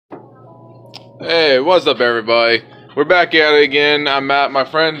Hey, what's up everybody? We're back at it again. I'm at my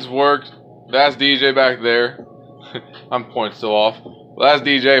friend's work. That's DJ back there. I'm pointing still off. Well, that's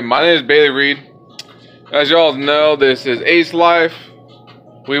DJ. My name is Bailey Reed. As y'all know, this is Ace Life.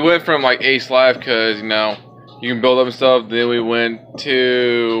 We went from like Ace Life because, you know, you can build up and stuff. Then we went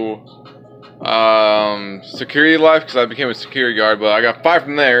to Security Life because I became a security guard. But I got fired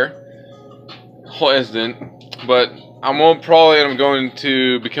from there. Whole incident. But I'm going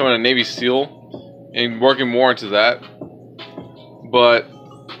to becoming a Navy SEAL and working more into that. But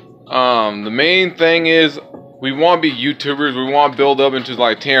the main thing is we want to be YouTubers. We want to build up into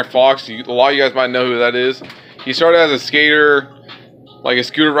like Tanner Fox. A lot of you guys might know who that is. He started as a skater, like a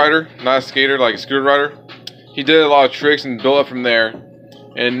scooter rider, not a skater, like a scooter rider. He did a lot of tricks and built up from there.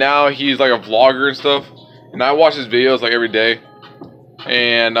 And now he's like a vlogger and stuff. And I watch his videos like every day.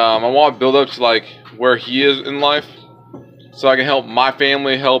 And I want to build up to like where he is in life, so I can help my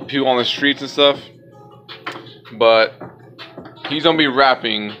family, help people on the streets and stuff. But he's gonna be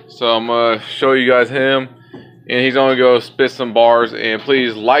rapping, so I'm gonna show you guys him, and he's gonna go spit some bars. And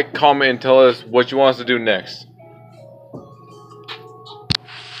please like, comment, and tell us what you want us to do next.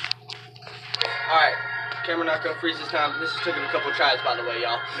 Alright, camera not gonna freeze this time. This has taken a couple tries, by the way,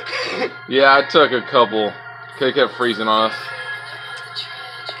 y'all. Yeah, I took a couple. It kept freezing on us.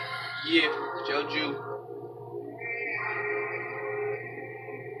 Yeah, Joju.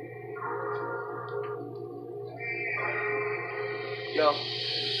 Yo,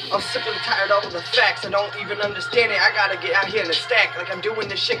 I'm sick and tired of all the facts. I don't even understand it. I gotta get out here in the stack. Like I'm doing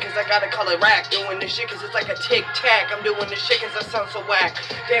this shit cause I gotta call it rack. Doing this shit cause it's like a tic-tac. I'm doing this shit cause that sounds so whack.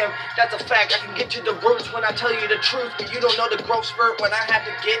 Damn, that's a fact. I can get to the roots when I tell you the truth. But you don't know the growth spurt when I had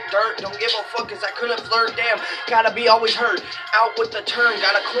to get dirt. Don't give a fuck cause I couldn't flirt. Damn, gotta be always hurt. Out with the turn,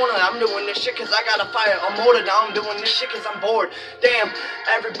 got a corner. I'm doing this shit cause I got a fire. I'm motor now. I'm doing this shit cause I'm bored. Damn,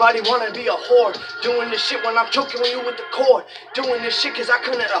 everybody wanna be a whore. Doing this shit when I'm choking you with the cord. Doing this shit cause I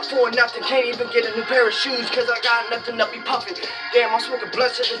couldn't afford nothing. Can't even get a new pair of shoes cause I got nothing to be puffing. Damn, I'm smoking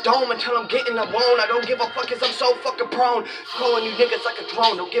blunts at the dome until I'm getting a bone. I don't give a fuck cause I'm so fucking prone. Calling you niggas like a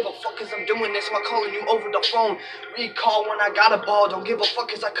drone. Don't give a fuck cause I'm doing this. I'm calling you over the phone. Recall when I got a ball. Don't give a fuck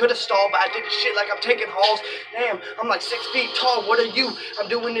cause I could've stalled, but I did this shit like I'm taking hauls. Damn, I'm like 6 feet tall. What are you? I'm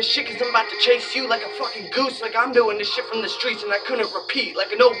doing this shit cause I'm about to chase you like a fucking goose. Like I'm doing this shit from the streets and I couldn't repeat.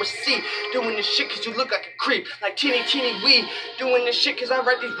 Like an overseas. Doing this shit cause you look like a creep. Like teeny wee. Doing this shit cause I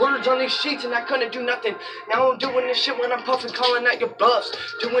write these words on these sheets and I couldn't do nothing. Now I'm doing this shit when I'm puffing, calling out your bluffs.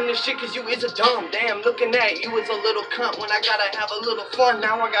 Doing this shit cause you is a dumb. Damn, looking at you as a little cunt when I gotta have a little fun.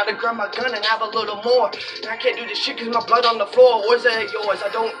 Now I gotta grab my gun and have a little more. And I can't do this shit cause my blood on the floor. Or is that yours? I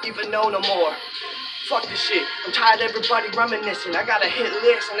don't even know no more. Fuck this shit. I'm tired of everybody reminiscing. I got a hit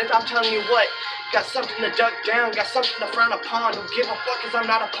list and I'm telling you what. Got something to duck down, got something to frown upon. Don't give a fuck cause I'm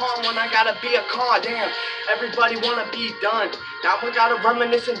not a pawn when I gotta be a car. Damn, everybody wanna be done. Now I gotta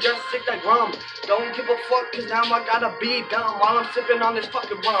reminisce and just stick like rum. Don't give a fuck cause now I gotta be dumb while I'm sipping on this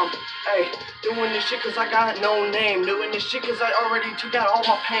fucking rum. Hey, doing this shit cause I got no name. Doing this shit cause I already took out all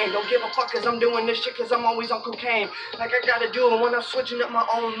my pain. Don't give a fuck cause I'm doing this shit cause I'm always on cocaine. Like I gotta do it when I'm switching up my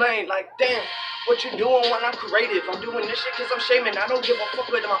own lane. Like damn, what you doing when I'm creative? I'm doing this shit cause I'm shaming. I don't give a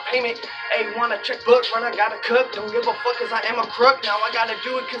fuck with my payment. Hey, wanna checkbook when I gotta cook? Don't give a fuck cause I am a crook. Now I gotta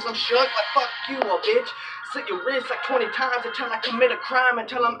do it cause I'm shook. Like fuck you, a bitch. Slit your wrist like 20 times until I commit a crime.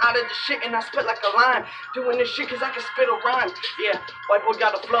 Until I'm out of the shit and I spit like a line. Doing this shit cause I can spit a rhyme. Yeah, white boy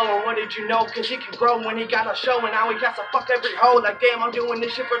got a flow and what did you know? Cause he can grow when he got a show. And now he got to fuck every hoe. Like damn, I'm doing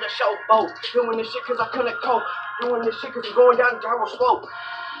this shit for the show. Both. Doing this shit cause I couldn't cope. Doing this shit cause I'm going down the gyro slope.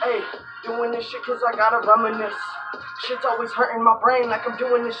 Hey, doing this shit cause I gotta reminisce. Shit's always hurting my brain like I'm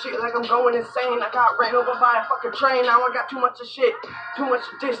doing this shit like I'm going insane. I got ran over by a fucking train. Now I got too much of shit, too much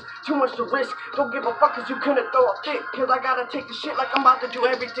of this, too much to risk. Don't give a fuck cause you couldn't throw a fit. Cause I gotta take the shit like I'm about to do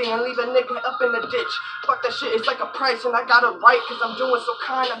everything and leave a nigga up in the ditch. Fuck that shit, it's like a price and I gotta write cause I'm doing so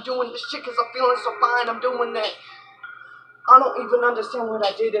kind. I'm doing this shit cause I'm feeling so fine. I'm doing that. I don't even understand what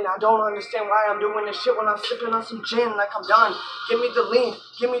I did and I don't understand why I'm doing this shit when I'm sipping on some gin like I'm done. Give me the lean,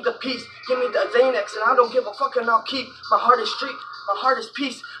 give me the peace, give me the Xanax and I don't give a fuck and I'll keep my heart is street, my heart is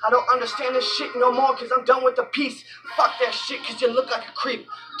peace. I don't understand this shit no more cause I'm done with the peace. Fuck that shit cause you look like a creep.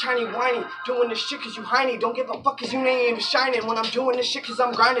 Tiny whiny, doing this shit cause you whiny. Don't give a fuck cause you ain't even shining. When I'm doing this shit cause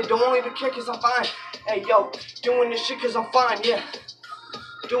I'm grinding. Don't even care cause I'm fine. Hey yo, doing this shit cause I'm fine, yeah.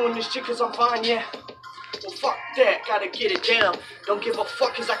 Doing this shit cause I'm fine, yeah. fuck that, gotta get it down. Don't give a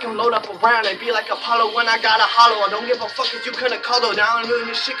fuck cause I can load up around and be like Apollo when I gotta hollow. I don't give a fuck cause you couldn't color. Now I'm doing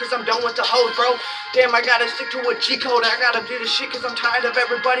this shit cause I'm done with the hoes, bro. Damn, I gotta stick to a G code. I gotta do this shit cause I'm tired of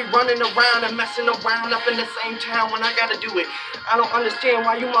everybody running around and messing around up in the same town when I gotta do it. I don't understand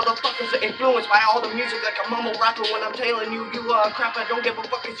why you motherfuckers are influenced by all the music like a mumble rapper when I'm telling you, you are a crapper. Don't give a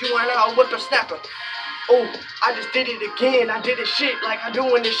fuck cause you ain't a whippersnapper. Oh, I just did it again. I did this shit like I'm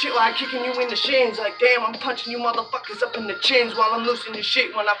doing this shit while I'm kicking you in the shins. Like, damn, I'm punching you motherfuckers up in the chins while I'm losing this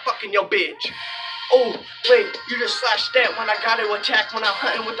shit when I'm fucking your bitch. Oh, wait, you just slashed that when I gotta attack, when I'm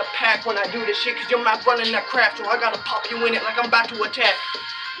hunting with the pack, when I do this shit, cause you're not running that craft, so I gotta pop you in it like I'm about to attack.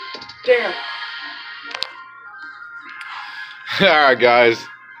 Damn. Alright, guys.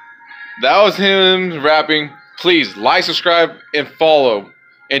 That was him rapping. Please like, subscribe, and follow.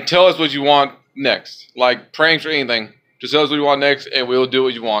 And tell us what you want next. Like pranks or anything. Just tell us what you want next and we'll do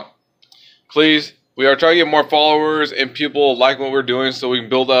what you want. Please. We are trying to get more followers and people like what we're doing so we can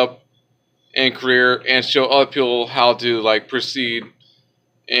build up in career and show other people how to like proceed.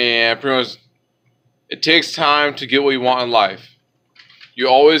 And pretty much it takes time to get what you want in life. You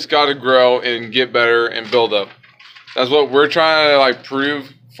always gotta grow and get better and build up. That's what we're trying to like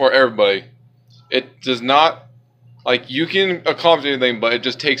prove for everybody. It does not, like, you can accomplish anything, but it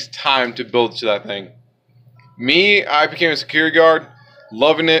just takes time to build to that thing. Me, I became a security guard,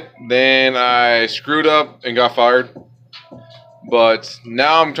 loving it. Then I screwed up and got fired. But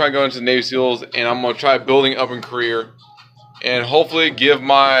now I'm trying to go into the Navy SEALs, and I'm going to try building up in career. And hopefully give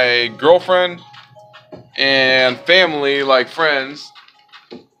my girlfriend and family, like friends,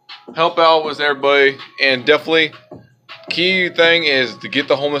 help out with everybody. And definitely, key thing is to get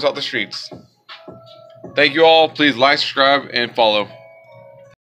the homeless off the streets. Thank you all. Please like, subscribe, and follow.